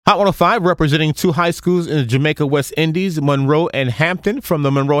Hot 105 representing two high schools in the Jamaica West Indies, Munro and Hampton, from the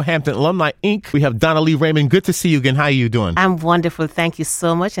Munro Hampton Alumni, Inc. We have Donna Lee Raymond. Good to see you again. How are you doing? I'm wonderful. Thank you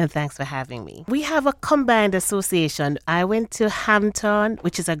so much, and thanks for having me. We have a combined association. I went to Hampton,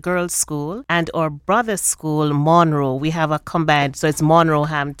 which is a girls' school, and our brother's school, Munro. We have a combined, so it's Munro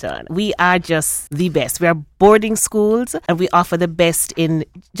Hampton. We are just the best. We are boarding schools, and we offer the best in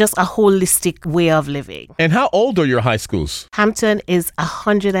just a holistic way of living. And how old are your high schools? Hampton is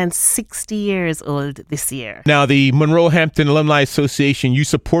 160 years old this year. Now, the Munro Hampton Alumni Association, you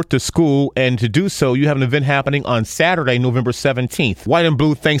support the school, and to do so, you have an event happening on Saturday, November 17th, White and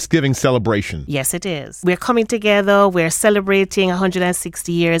Blue Thanksgiving celebration. Yes, it is. We're coming together, we're celebrating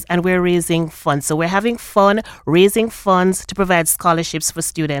 160 years, and we're raising funds. So we're having fun raising funds to provide scholarships for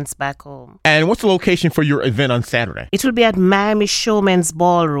students back home. And what's the location for your event on Saturday? It will be at Miami Showman's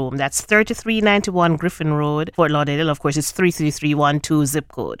Ballroom. That's 3391 Griffin Road, Fort Lauderdale. Of course, it's 33312 zip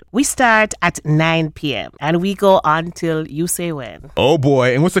code. We start at 9 p.m. and we go on till you say when. Oh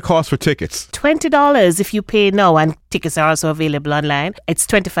boy, and what's the cost for tickets? $20 if you pay now, and tickets are also available online. It's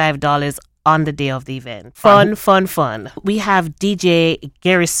 $25 on the day of the event. Fun. We have DJ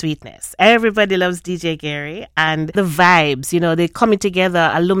Gary Sweetness. Everybody loves DJ Gary, and the vibes, they're coming together,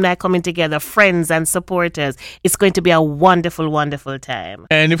 alumni coming together, friends and supporters. It's going to be a wonderful, wonderful time.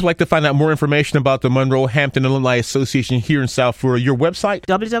 And if you'd like to find out more information about the Munro Hampton Alumni Association here in South Florida, your website?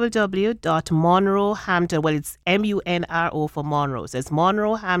 www.munrohampton, well, it's MUNRO for Munro. So it's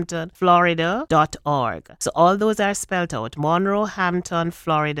munrohamptonflorida.org. So all those are spelled out,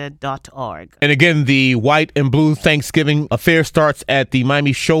 munrohamptonflorida.org. And again, the White and Blue Thanksgiving affair starts at the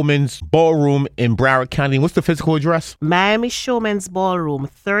Miami Showman's Ballroom in Broward County. What's the physical address? Miami Showman's Ballroom,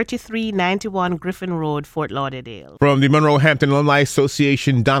 3391 Griffin Road, Fort Lauderdale. From the Munro Hampton Alumni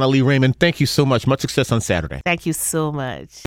Association, Donna Lee Raymond, thank you so much. Much success on Saturday. Thank you so much.